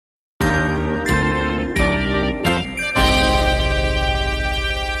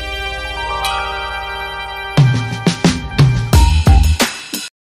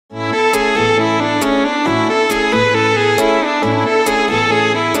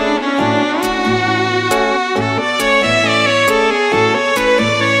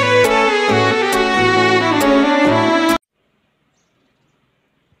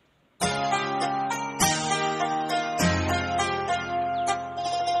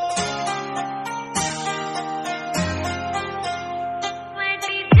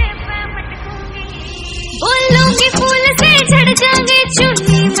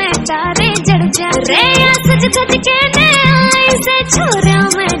रे या सज धज के ने आए से छोरा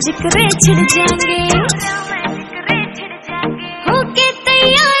में जिक्रे छिड़ जाएंगे होके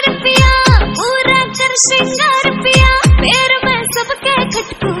तैयार पिया पूरा कर श्रृंगार पिया फिर मैं सबके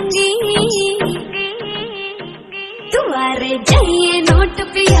खटकूंगी तुम्हारे जाइए नोट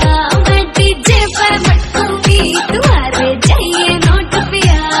पिया मैं डीजे पे मटकूंगी तुम्हारे जाइए नोट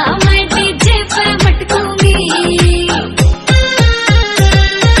पिया मैं डीजे पे मटकूंगी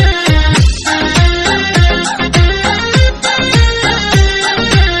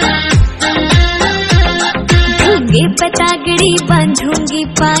ढूंगे पतागड़ी बांधूंगी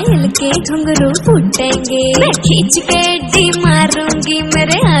पायल के घुंघरू फूटेंगे मैं खींच के डी मारूंगी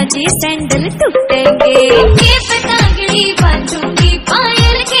मेरे आज ही सैंडल टूटेंगे ढूंगे पतागड़ी बांधूंगी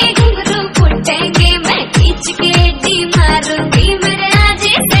पायल के घुंघरू फूटेंगे मैं खींच के डी मारूंगी मेरे आज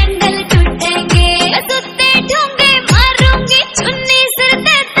ही सैंडल टूटेंगे सुत्ते ढूंगे मारूंगी चुन्नी सिर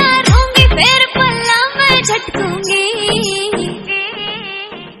पे तारूंगी फिर पल्ला मैं झटकूंगी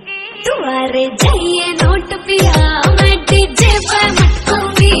तुम्हारे जाइए नोट पिया मैं डीजे पे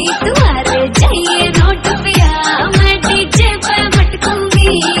मटकूंगी तुम्हारे जाइए नोट पिया मैं डीजे पे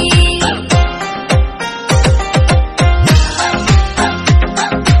मटकूंगी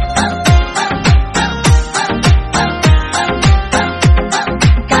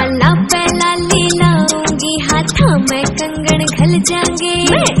काला पहला लीलाऊंगी हाथों में कंगन घल जाएंगे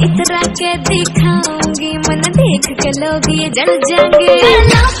मैं इतरा के दिखाऊंगी मन देख के लोग ये जल जाएंगे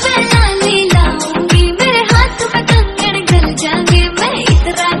काला पहला लीलाऊंगी मेरे हाथ में कंगन घल जाएंगे मैं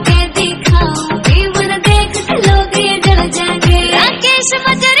इतरा के दिखाऊंगी मन देख के लोग ये जल जाएंगे राकेश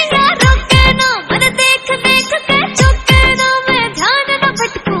मजरिया रोके ना मन देख देख के चौके ना मैं ध्यान न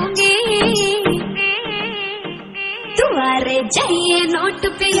भटकूंगी तुम्हारे जाइए नोट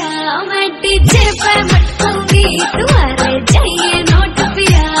पिया मैं डीजे पे मटकूंगी तुम्हारे जाइए नोट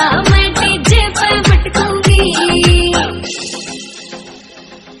पिया मैं डीजे पे मटकूंगी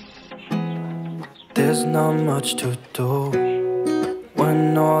There's not much to do when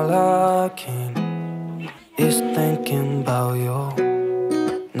all I can is thinking about you.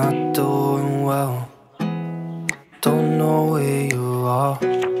 Not doing well, don't know where you are,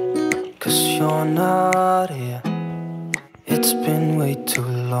 'cause you're not here. It's been way too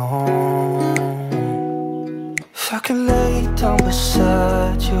long. If I could lay down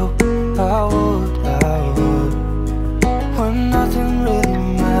beside you, I would. When nothing really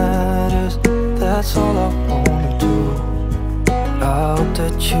matters, that's all I wanna do. I hope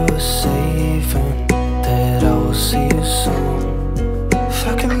that you are safe and that I will see you soon. If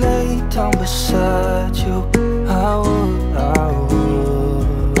I could lay down beside you, I would. I would.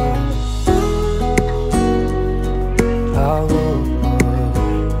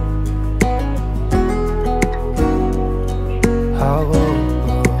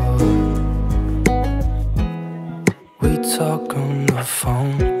 We talk on the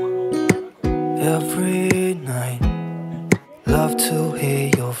phone every night. Love to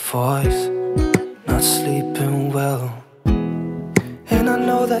hear your voice. Not sleeping well, and I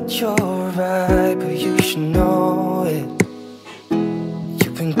know that you're right, but you should know it.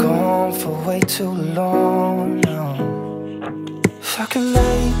 You've been gone for way too long now. If I could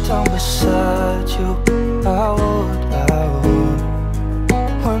lay down beside you, I would.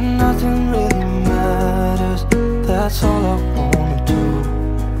 When nothing really matters, that's all I wanna do.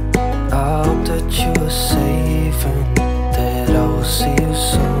 I hope that you are safe and that I will see you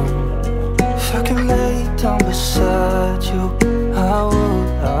soon. If I could lay down beside you, I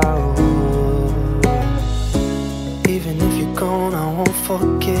would. Even if you're gone, I won't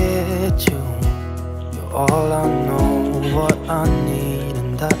forget you. You're all I know, what I need,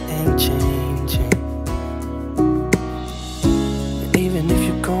 and that ain't changing. And even if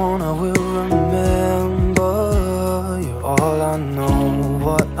you're gone, I will remember. You're all I know,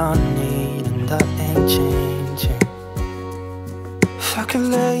 what I need, and that ain't changing. If I could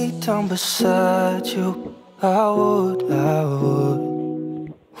lay down beside you, I would.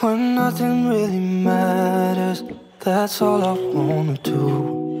 When nothing really matters, that's all I wanna do.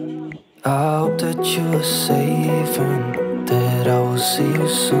 I hope that you are safe and that I will see you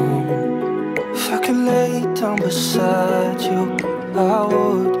soon. If I could lay down beside you, I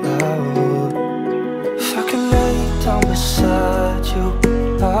would. If I could lay down beside you,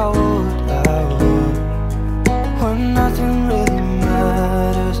 I would. When nothing really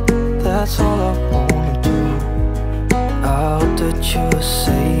matters, that's all I wanna do. I hope that you are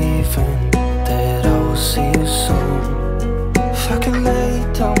safe and that I will see you soon. If I could lay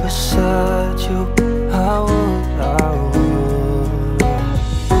down beside you, I would. I would.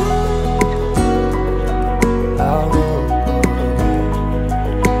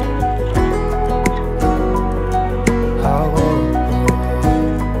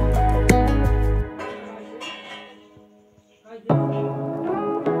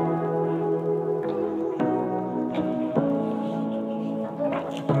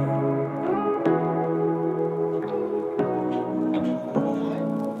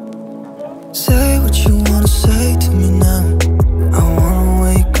 Say what you wanna say to me now. I wanna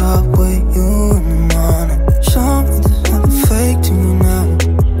wake up with you in the morning. Show me there's nothing fake to me now.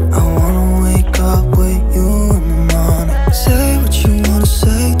 I wanna wake up with you in the morning. Say what you wanna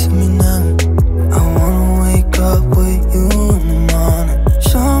say to me now. I wanna wake up with you in the morning.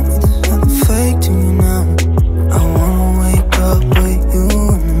 Show me there's nothing fake to me now. I wanna wake up with you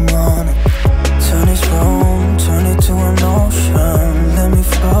in the morning. Turn this room, turn it to an ocean. Let me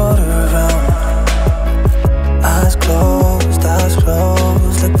float around. Eyes closed,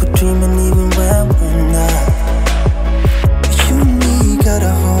 like we're dreaming even when we're not. You and me got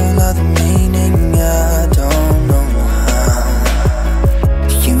a whole other meaning, I don't know how.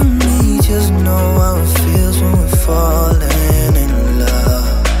 You and me just know how it feels when we're falling in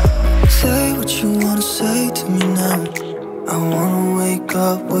love. Say what you wanna say to me now. I wanna wake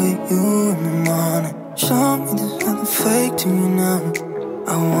up with you in the morning. Show me there's nothing fake to me now.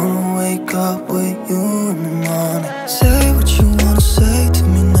 I wanna wake up with you in the morning. Say what you wanna say to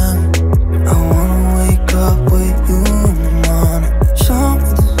me now. I wanna wake up with you in the morning. Show me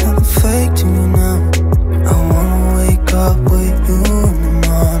there's nothing fake to me now. I wanna wake up with you in the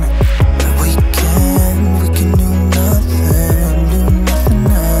morning. We can do nothing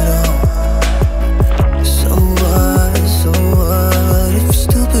at all. So what, if you're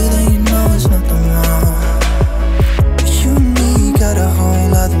stupid then you know there's nothing wrong. You and me got a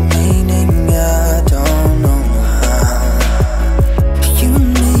whole other meaning, I don't know how. You and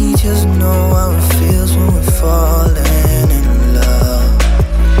me just know how it feels when we're falling in love.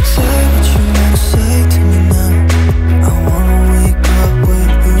 Say what you wanna say to me now. I wanna wake up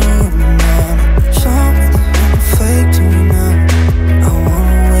with you in the morning. Show me there's nothing fake to me now. I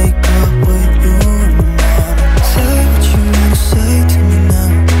wanna wake up with you in the morning. Say what you wanna say to me now.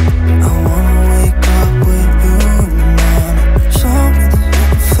 I wanna wake up with you in the morning. Show me there's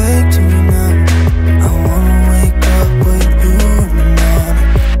nothing fake to me now. I wanna wake up with you in the morning.